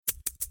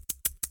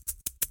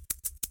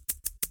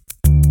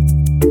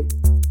This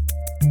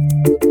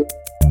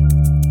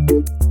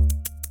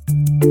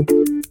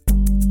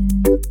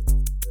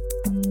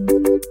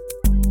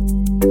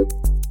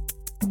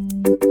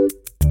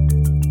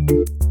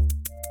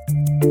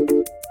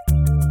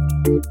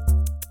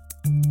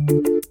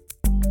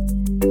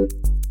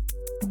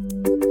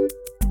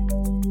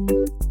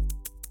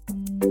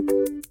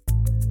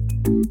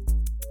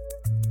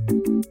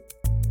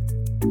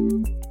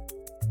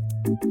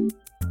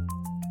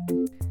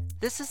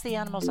is the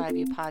Animals Eye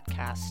View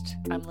podcast.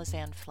 I'm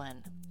Lizanne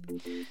Flynn.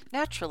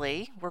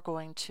 Naturally, we're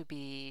going to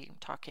be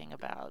talking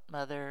about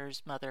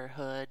mothers,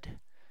 motherhood.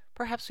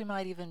 Perhaps we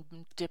might even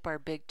dip our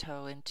big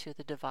toe into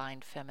the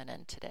divine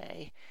feminine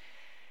today.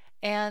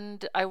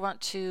 And I want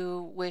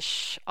to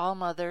wish all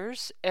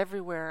mothers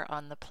everywhere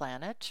on the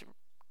planet,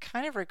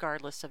 kind of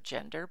regardless of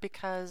gender,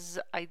 because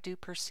I do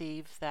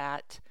perceive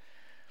that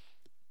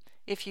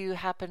if you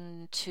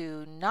happen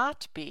to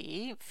not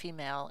be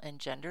female in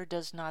gender,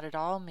 does not at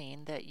all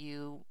mean that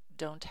you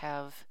don't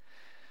have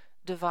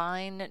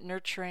divine,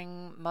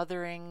 nurturing,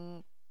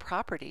 mothering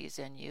properties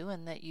in you,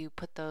 and that you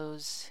put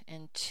those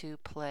into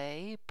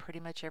play pretty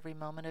much every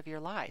moment of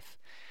your life.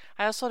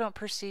 I also don't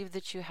perceive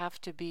that you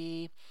have to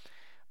be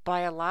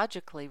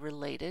biologically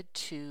related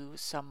to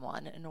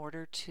someone in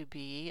order to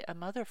be a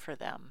mother for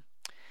them.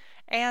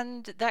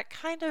 And that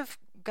kind of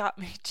got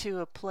me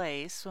to a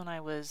place when I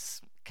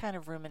was kind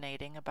of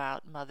ruminating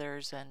about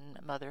mothers and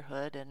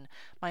motherhood and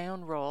my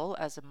own role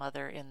as a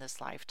mother in this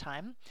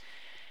lifetime.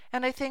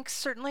 And I think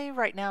certainly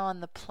right now on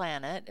the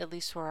planet, at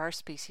least where our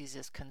species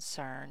is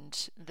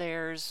concerned,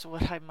 there's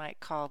what I might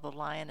call the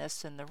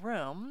lioness in the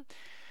room,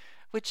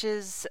 which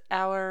is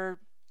our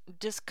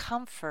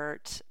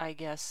discomfort, I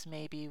guess,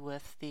 maybe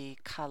with the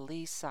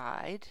Kali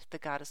side, the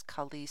goddess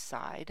Kali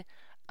side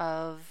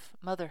of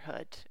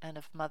motherhood and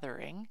of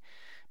mothering,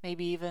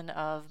 maybe even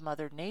of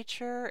Mother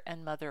Nature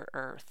and Mother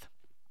Earth.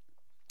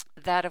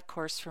 That, of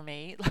course, for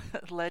me,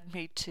 led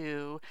me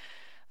to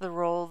the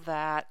role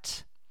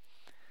that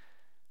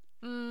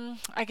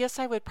I guess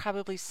I would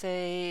probably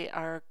say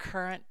our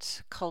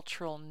current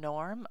cultural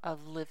norm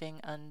of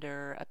living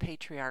under a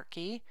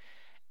patriarchy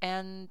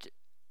and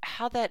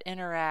how that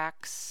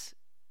interacts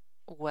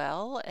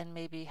well, and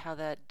maybe how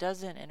that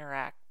doesn't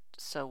interact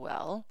so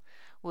well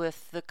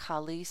with the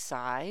Kali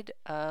side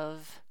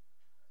of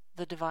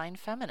the divine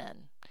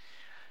feminine.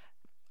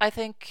 I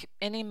think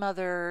any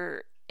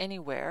mother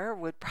anywhere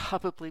would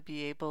probably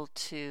be able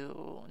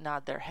to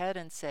nod their head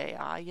and say,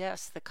 ah,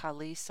 yes, the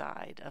Kali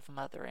side of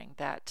mothering,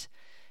 that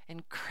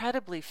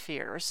incredibly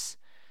fierce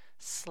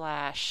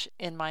 /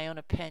 in my own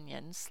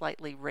opinion,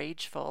 slightly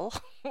rageful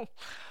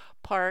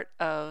part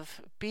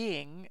of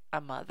being a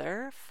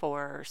mother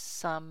for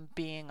some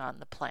being on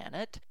the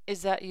planet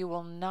is that you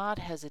will not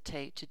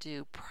hesitate to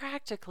do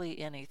practically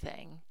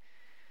anything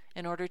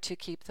in order to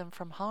keep them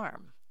from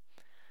harm.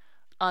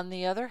 On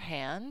the other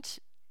hand,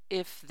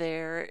 if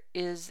there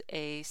is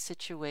a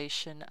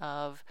situation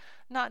of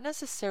not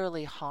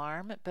necessarily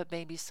harm, but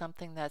maybe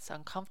something that's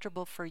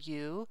uncomfortable for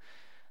you,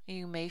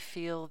 you may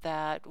feel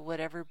that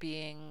whatever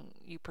being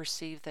you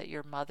perceive that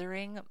you're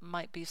mothering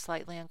might be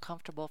slightly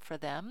uncomfortable for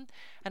them.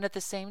 And at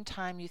the same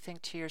time, you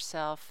think to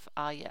yourself,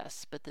 ah,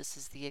 yes, but this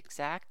is the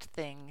exact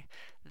thing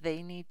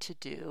they need to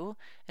do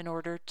in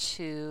order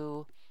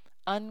to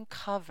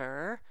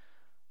uncover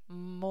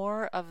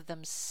more of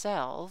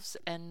themselves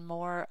and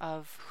more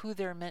of who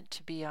they're meant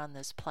to be on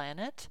this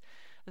planet,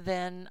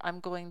 then I'm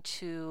going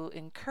to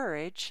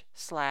encourage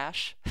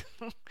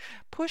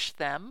 / push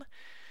them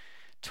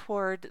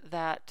toward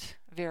that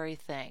very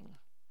thing.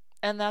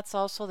 And that's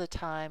also the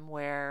time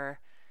where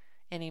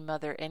any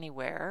mother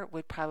anywhere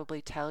would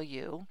probably tell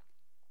you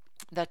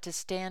that to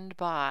stand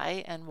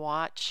by and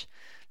watch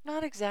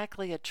not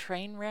exactly a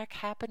train wreck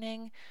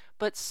happening,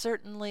 but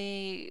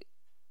certainly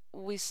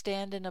we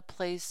stand in a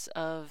place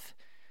of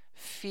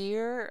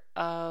fear,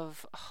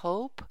 of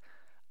hope,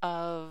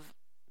 of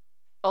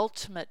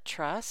ultimate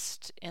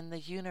trust in the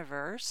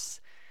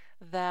universe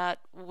that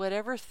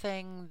whatever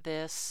thing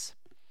this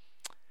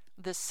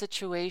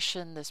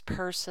situation, this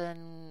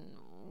person,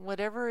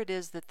 whatever it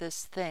is that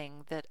this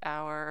thing that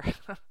our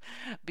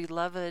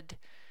beloved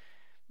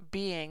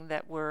being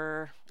that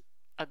we're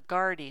a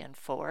guardian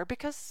for,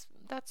 because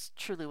that's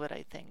truly what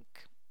I think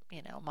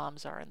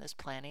moms are on this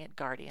planet,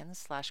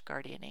 guardians /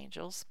 guardian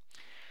angels,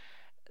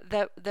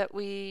 that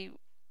we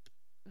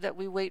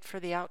wait for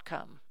the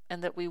outcome,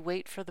 and that we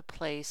wait for the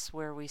place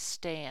where we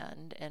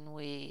stand, and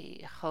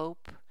we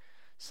hope,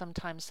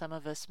 sometimes some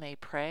of us may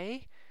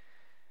pray,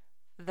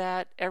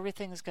 that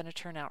everything's going to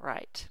turn out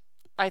right.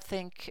 I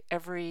think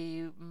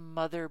every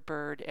mother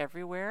bird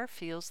everywhere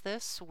feels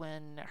this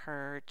when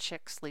her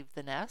chicks leave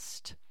the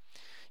nest.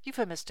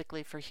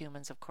 Euphemistically for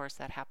humans, of course,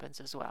 that happens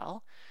as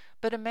well.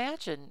 But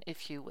imagine,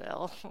 if you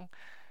will,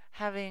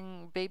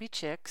 having baby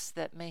chicks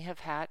that may have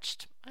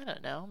hatched, I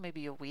don't know,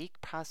 maybe a week,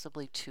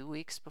 possibly 2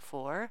 weeks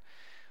before,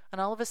 and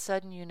all of a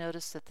sudden you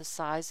notice that the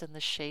size and the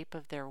shape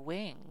of their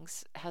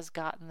wings has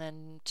gotten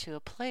them to a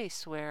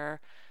place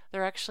where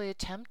they're actually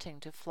attempting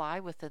to fly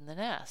within the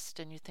nest.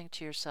 And you think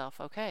to yourself,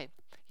 okay,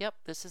 yep,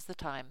 this is the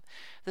time.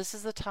 This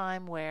is the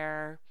time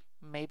where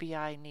maybe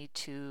I need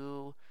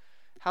to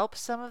help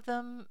some of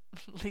them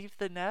leave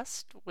the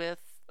nest with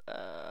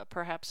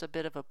perhaps a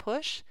bit of a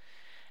push.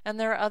 And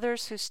there are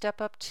others who step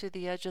up to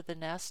the edge of the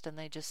nest and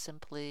they just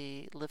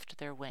simply lift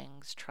their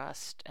wings,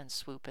 trust, and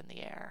swoop in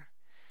the air.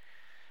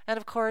 And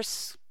of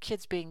course,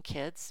 kids being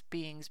kids,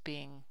 beings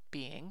being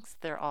beings,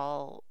 they're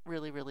all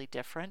really, really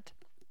different,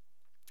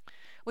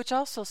 which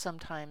also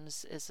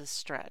sometimes is a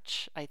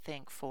stretch, I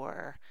think,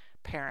 for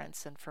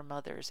parents and for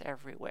mothers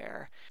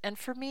everywhere. And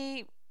for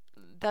me,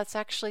 that's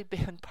actually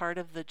been part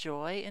of the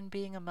joy in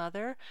being a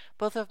mother.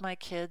 Both of my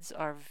kids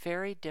are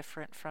very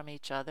different from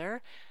each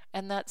other,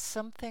 and that's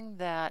something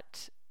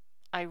that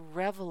I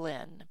revel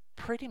in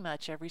pretty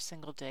much every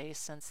single day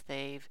since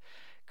they've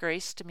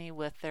graced me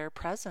with their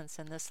presence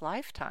in this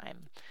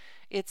lifetime.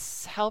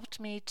 It's helped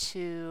me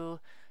to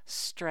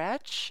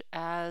stretch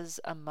as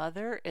a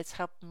mother. It's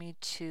helped me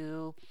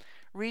to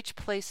reach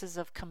places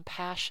of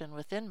compassion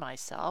within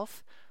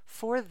myself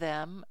for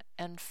them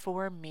and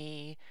for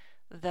me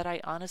that I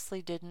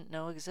honestly didn't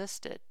know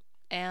existed.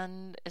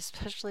 And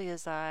especially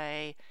as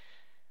I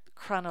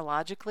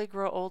chronologically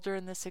grow older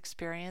in this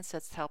experience,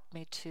 it's helped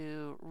me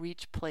to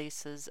reach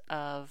places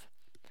of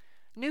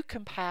new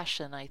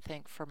compassion, I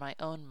think, for my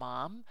own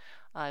mom.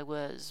 I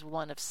was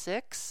one of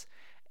six,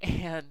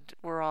 and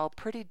we're all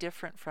pretty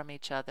different from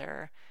each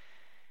other.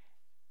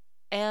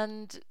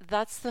 And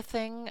that's the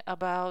thing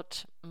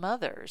about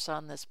mothers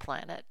on this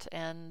planet.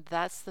 And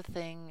that's the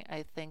thing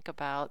I think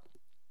about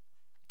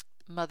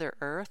Mother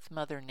Earth,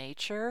 Mother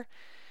Nature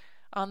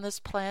on this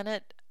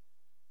planet,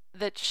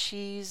 that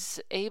she's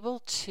able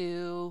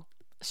to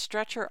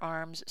stretch her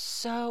arms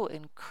so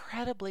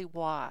incredibly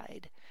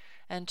wide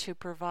and to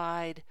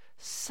provide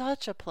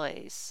such a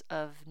place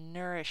of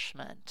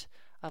nourishment,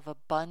 of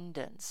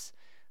abundance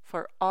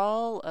for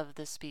all of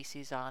the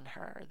species on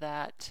her,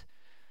 that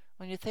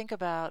when you think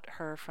about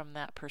her from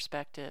that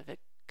perspective, it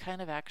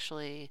kind of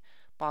actually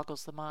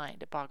boggles the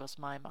mind. It boggles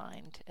my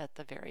mind at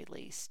the very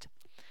least.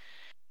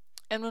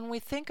 And when we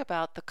think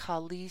about the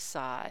Kali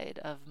side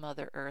of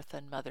Mother Earth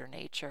and Mother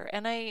Nature,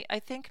 and I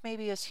think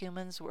maybe as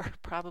humans we're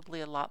probably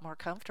a lot more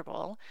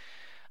comfortable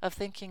of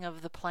thinking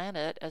of the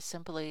planet as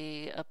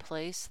simply a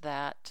place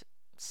that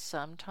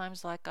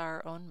sometimes, like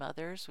our own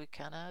mothers, we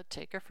kind of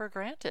take her for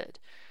granted.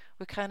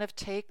 We kind of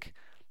take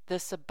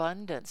this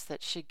abundance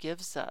that she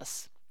gives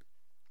us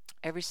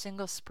every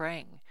single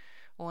spring,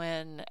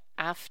 when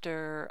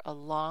after a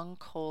long,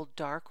 cold,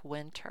 dark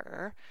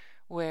winter,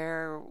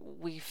 where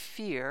we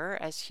fear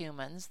as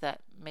humans that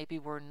maybe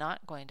we're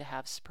not going to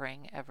have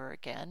spring ever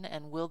again,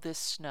 and will this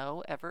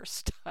snow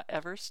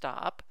ever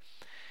stop,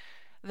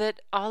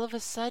 that all of a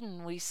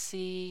sudden we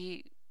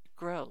see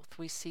growth,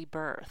 we see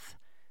birth.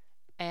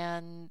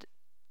 And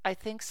I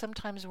think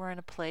sometimes we're in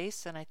a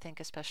place, and I think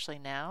especially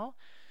now,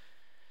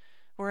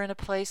 we're in a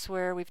place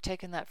where we've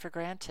taken that for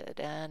granted.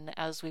 And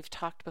as we've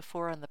talked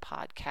before on the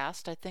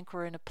podcast, I think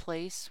we're in a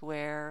place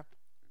where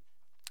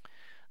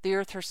the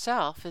Earth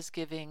herself is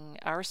giving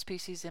our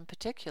species in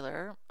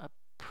particular a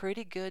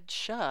pretty good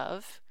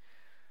shove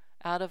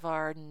out of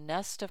our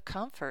nest of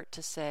comfort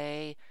to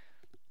say,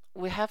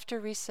 we have to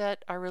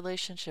reset our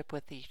relationship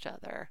with each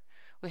other.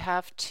 We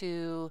have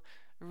to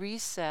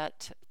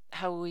reset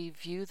how we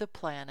view the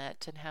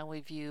planet and how we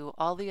view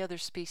all the other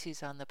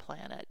species on the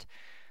planet.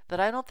 That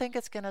I don't think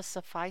it's going to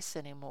suffice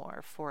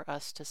anymore for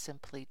us to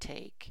simply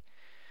take.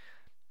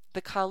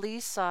 The Kali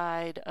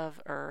side of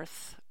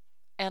Earth,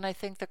 and I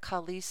think the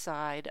Kali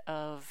side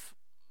of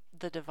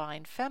the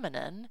Divine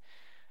Feminine,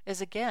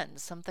 is again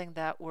something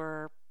that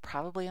we're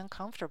probably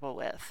uncomfortable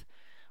with.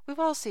 We've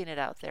all seen it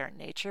out there in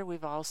nature.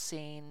 We've all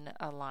seen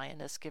a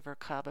lioness give her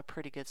cub a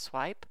pretty good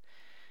swipe.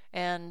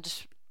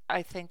 And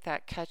I think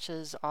that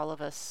catches all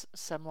of us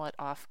somewhat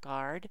off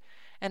guard.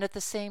 And at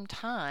the same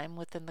time,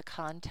 within the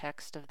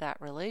context of that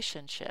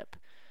relationship,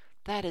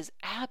 that is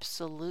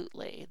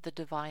absolutely the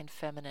Divine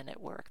Feminine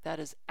at work. That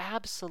is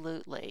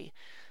absolutely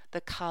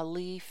the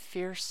Kali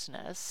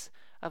fierceness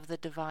of the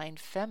Divine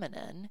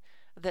Feminine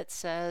that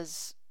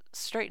says,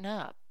 straighten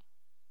up.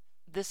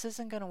 This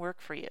isn't going to work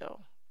for you.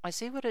 I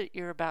see what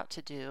you're about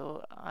to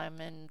do.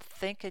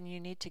 thinking you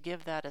need to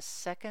give that a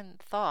second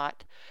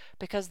thought,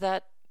 because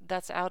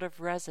that's out of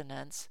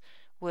resonance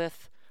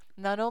with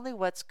not only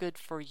what's good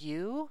for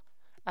you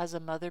as a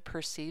mother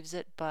perceives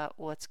it, but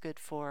what's good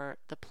for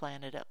the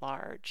planet at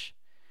large.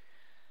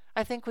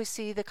 I think we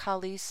see the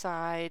Kali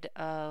side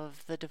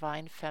of the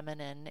Divine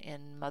Feminine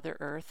in Mother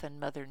Earth and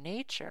Mother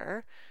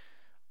Nature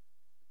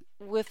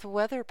with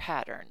weather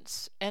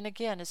patterns. And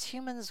again, as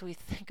humans, we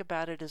think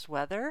about it as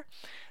weather.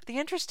 The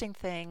interesting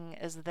thing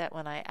is that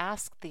when I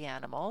ask the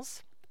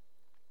animals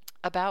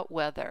about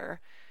weather,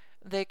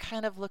 they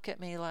kind of look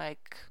at me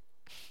like,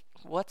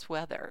 what's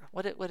weather?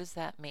 What does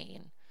that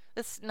mean?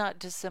 It's not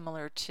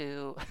dissimilar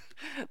to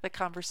the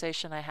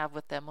conversation I have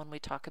with them when we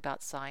talk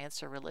about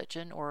science or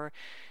religion or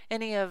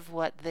any of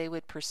what they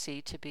would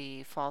perceive to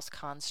be false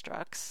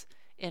constructs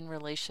in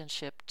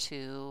relationship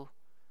to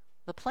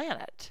the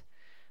planet.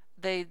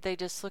 They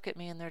just look at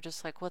me and they're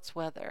just like, what's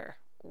weather?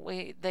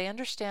 they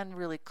understand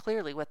really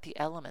clearly what the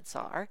elements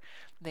are.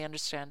 They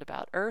understand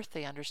about earth,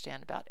 they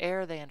understand about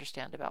air, they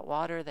understand about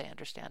water, they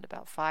understand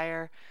about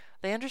fire.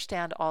 They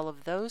understand all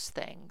of those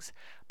things.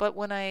 But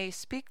when I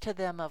speak to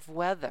them of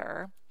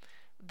weather,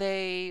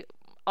 they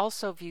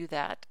also view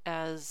that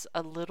as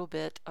a little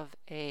bit of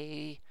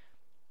a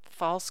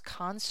false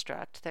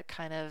construct that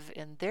kind of,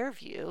 in their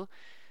view,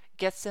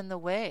 gets in the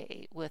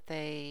way with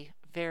a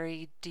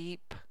very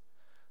deep,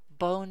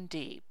 bone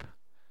deep,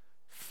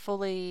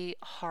 fully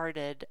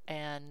hearted,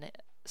 and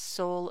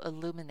soul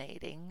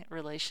illuminating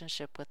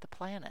relationship with the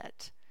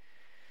planet.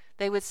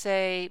 They would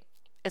say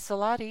it's a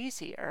lot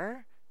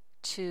easier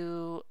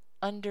to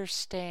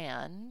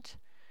understand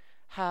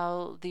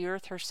how the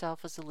earth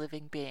herself is a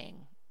living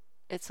being.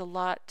 It's a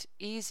lot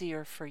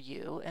easier for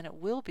you, and it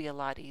will be a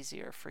lot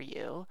easier for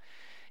you,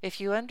 if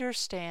you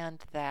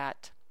understand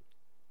that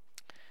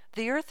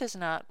the earth is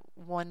not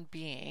one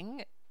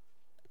being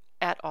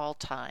at all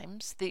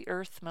times. The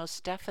earth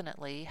most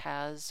definitely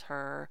has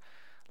her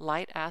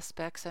light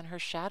aspects and her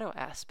shadow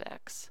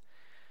aspects.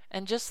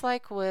 And just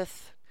like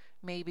with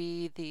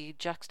maybe the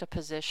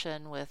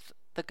juxtaposition with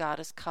the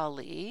goddess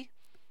Kali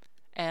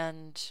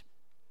and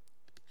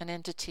an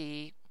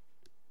entity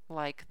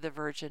like the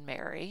Virgin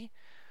Mary,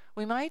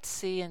 we might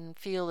see and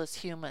feel as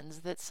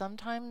humans that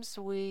sometimes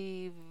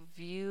we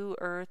view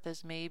Earth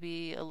as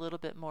maybe a little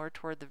bit more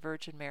toward the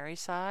Virgin Mary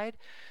side,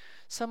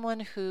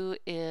 someone who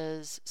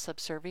is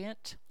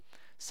subservient,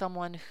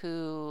 someone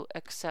who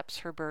accepts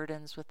her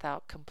burdens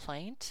without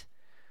complaint.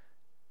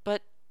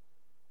 But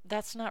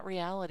that's not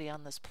reality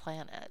on this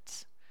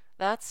planet.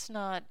 That's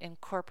not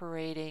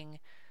incorporating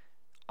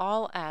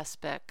all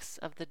aspects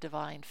of the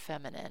divine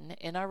feminine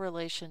in our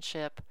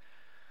relationship,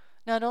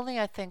 not only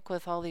I think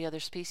with all the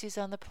other species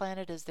on the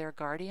planet as their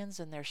guardians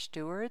and their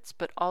stewards,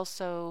 but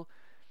also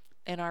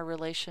in our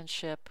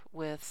relationship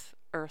with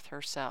Earth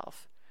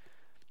herself.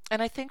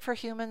 And I think for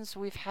humans,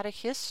 we've had a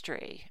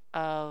history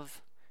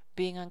of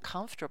being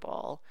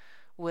uncomfortable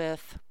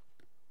with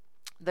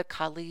the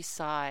Kali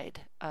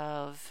side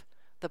of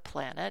the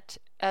planet,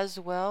 as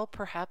well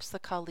perhaps the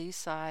Kali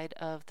side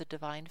of the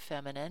divine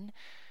feminine,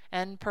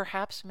 and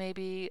perhaps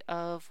maybe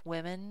of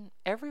women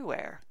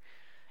everywhere,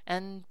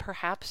 and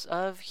perhaps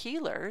of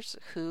healers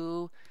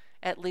who,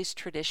 at least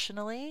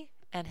traditionally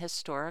and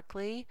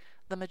historically,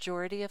 the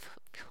majority of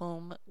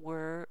whom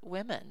were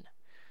women.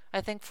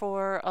 I think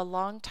for a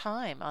long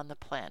time on the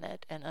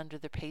planet and under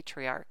the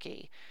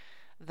patriarchy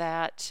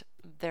that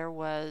there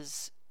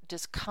was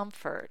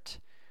discomfort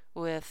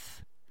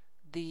with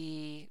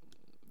the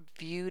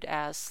viewed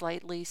as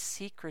slightly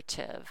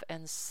secretive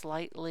and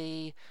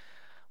slightly,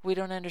 we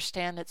don't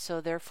understand it,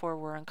 so therefore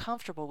we're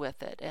uncomfortable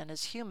with it. And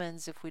as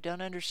humans, if we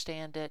don't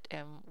understand it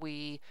and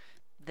we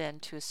then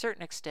to a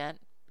certain extent,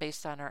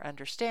 based on our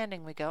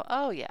understanding, we go,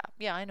 oh yeah,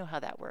 I know how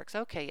that works.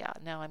 Okay, yeah,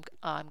 now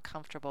I'm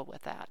comfortable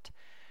with that.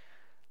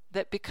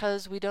 That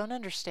because we don't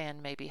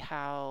understand maybe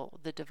how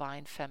the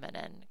divine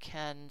feminine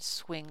can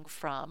swing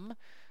from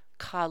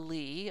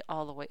Kali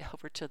all the way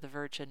over to the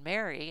Virgin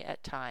Mary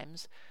at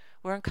times,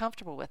 we're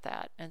uncomfortable with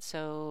that, and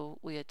so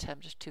we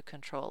attempt to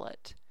control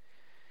it.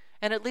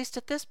 And at least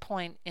at this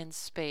point in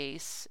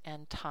space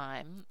and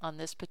time on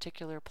this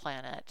particular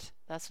planet,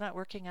 that's not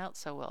working out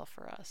so well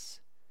for us.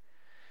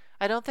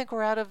 I don't think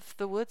we're out of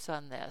the woods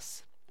on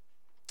this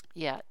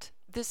yet.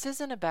 This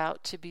isn't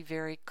about, to be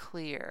very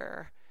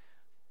clear,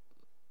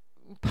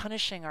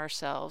 punishing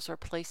ourselves or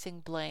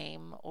placing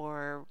blame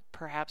or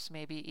perhaps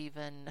maybe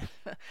even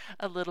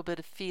a little bit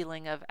of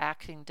feeling of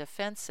acting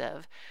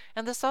defensive.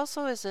 And this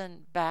also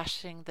isn't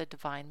bashing the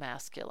divine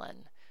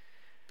masculine.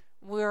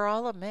 We're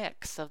all a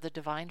mix of the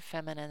divine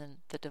feminine and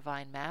the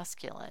divine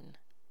masculine.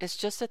 It's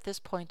just at this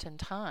point in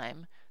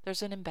time,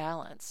 there's an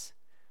imbalance,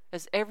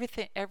 as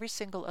every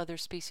single other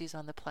species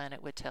on the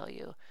planet would tell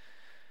you.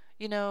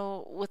 You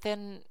know,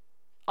 within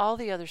all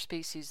the other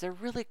species, they're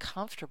really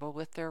comfortable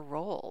with their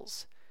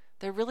roles.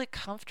 They're really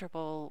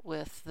comfortable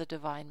with the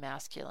divine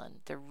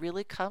masculine. They're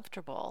really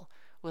comfortable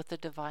with the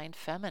divine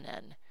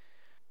feminine.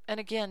 And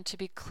again, to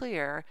be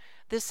clear,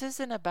 this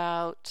isn't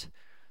about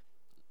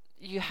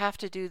you have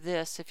to do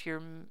this if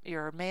you're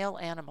a male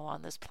animal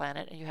on this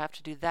planet, and you have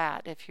to do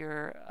that if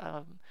you're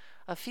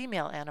a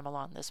female animal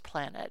on this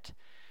planet.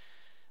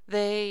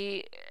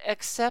 They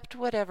accept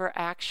whatever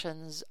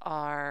actions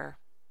are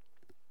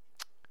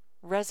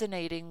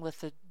resonating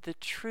with the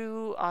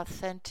true,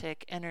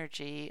 authentic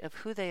energy of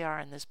who they are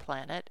on this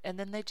planet, and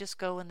then they just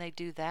go and they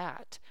do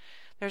that.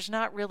 There's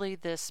not really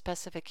this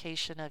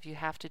specification of you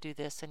have to do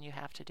this and you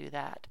have to do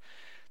that.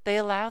 They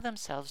allow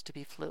themselves to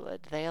be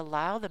fluid. They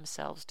allow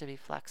themselves to be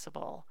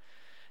flexible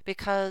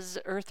because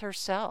Earth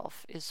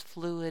herself is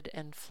fluid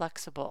and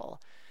flexible.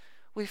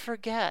 We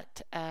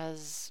forget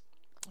as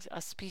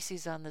a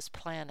species on this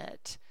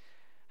planet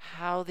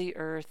how the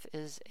Earth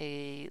is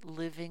a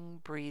living,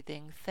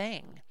 breathing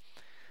thing.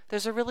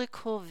 There's a really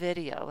cool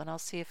video, and I'll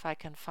see if I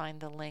can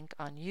find the link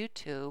on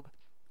YouTube,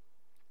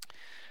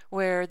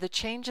 where the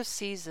change of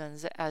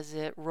seasons as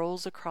it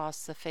rolls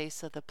across the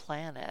face of the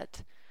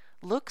planet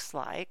looks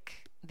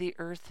like the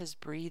Earth is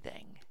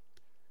breathing.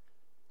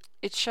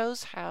 it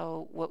shows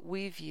how what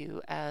we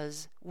view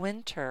as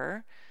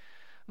winter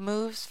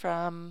moves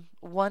from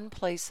one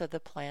place of the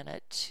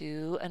planet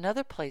to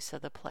another place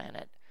of the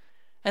planet.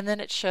 And then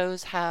it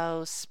shows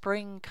how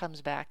spring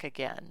comes back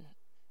again.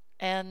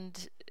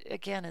 And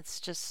again, it's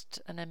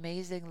just an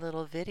amazing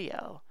little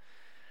video.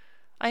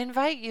 I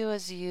invite you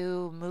as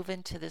you move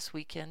into this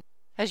weekend,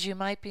 as you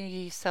might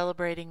be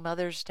celebrating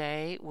Mother's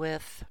Day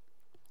with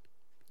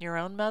your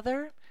own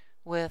mother,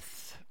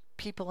 with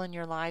people in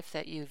your life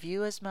that you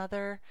view as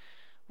mother,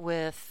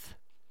 with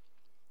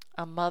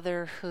a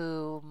mother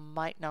who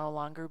might no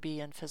longer be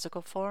in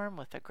physical form,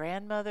 with a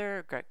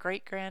grandmother, a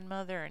great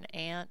grandmother, an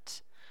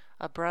aunt,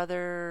 a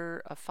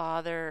brother, a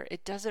father.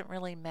 It doesn't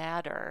really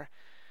matter.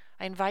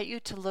 I invite you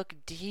to look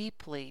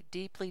deeply,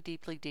 deeply,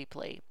 deeply,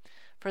 deeply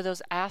for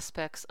those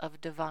aspects of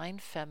divine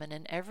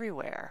feminine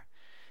everywhere.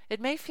 It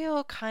may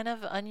feel kind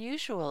of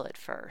unusual at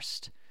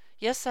first.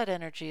 Yes, that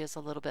energy is a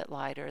little bit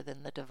lighter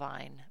than the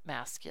divine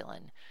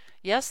masculine.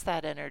 Yes,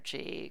 that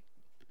energy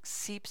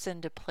seeps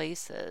into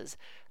places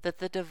that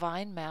the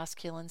divine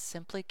masculine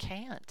simply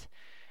can't.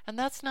 And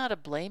that's not a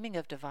blaming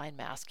of divine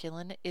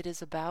masculine. It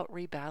is about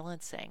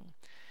rebalancing,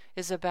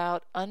 is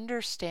about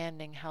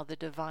understanding how the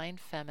divine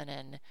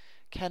feminine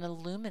can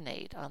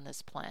illuminate on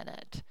this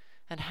planet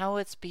and how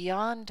it's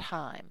beyond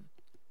time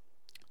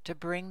to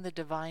bring the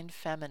divine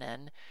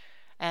feminine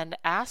and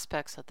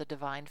aspects of the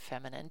divine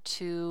feminine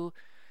to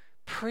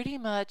pretty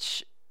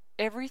much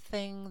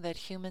everything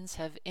that humans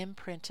have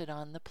imprinted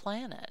on the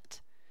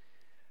planet.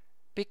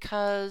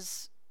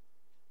 Because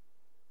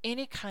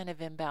any kind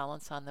of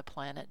imbalance on the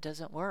planet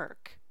doesn't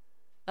work.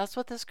 That's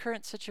what this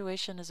current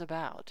situation is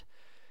about.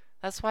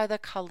 That's why the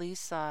Kali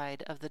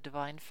side of the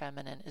divine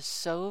feminine is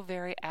so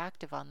very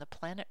active on the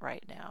planet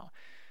right now.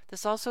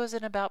 This also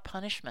isn't about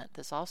punishment.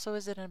 This also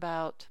isn't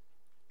about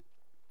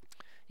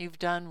you've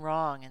done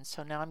wrong and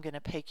so now I'm going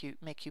to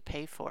make you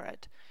pay for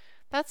it.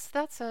 That's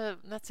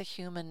a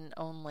human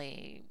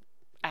only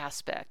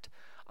aspect.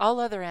 All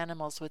other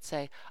animals would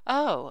say,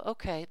 "Oh,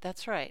 okay,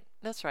 that's right.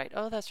 That's right.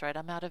 Oh, that's right.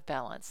 I'm out of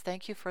balance.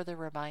 Thank you for the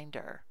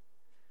reminder."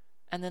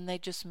 And then they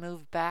just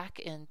move back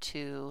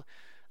into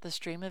the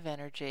stream of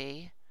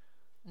energy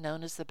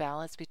known as the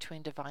balance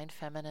between divine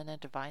feminine and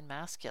divine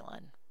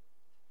masculine.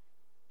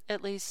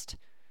 At least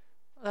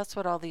that's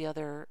what all the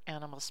other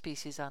animal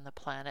species on the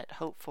planet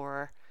hope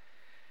for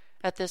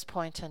at this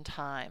point in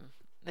time,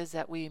 is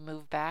that we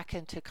move back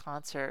into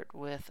concert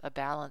with a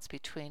balance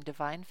between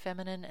divine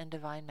feminine and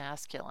divine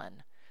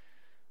masculine.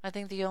 I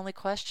think the only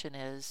question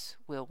is,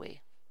 will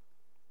we?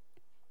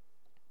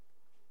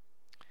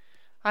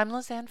 I'm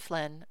Lizanne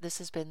Flynn. This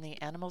has been the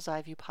Animal's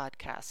Eye View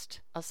podcast.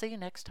 I'll see you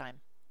next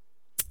time.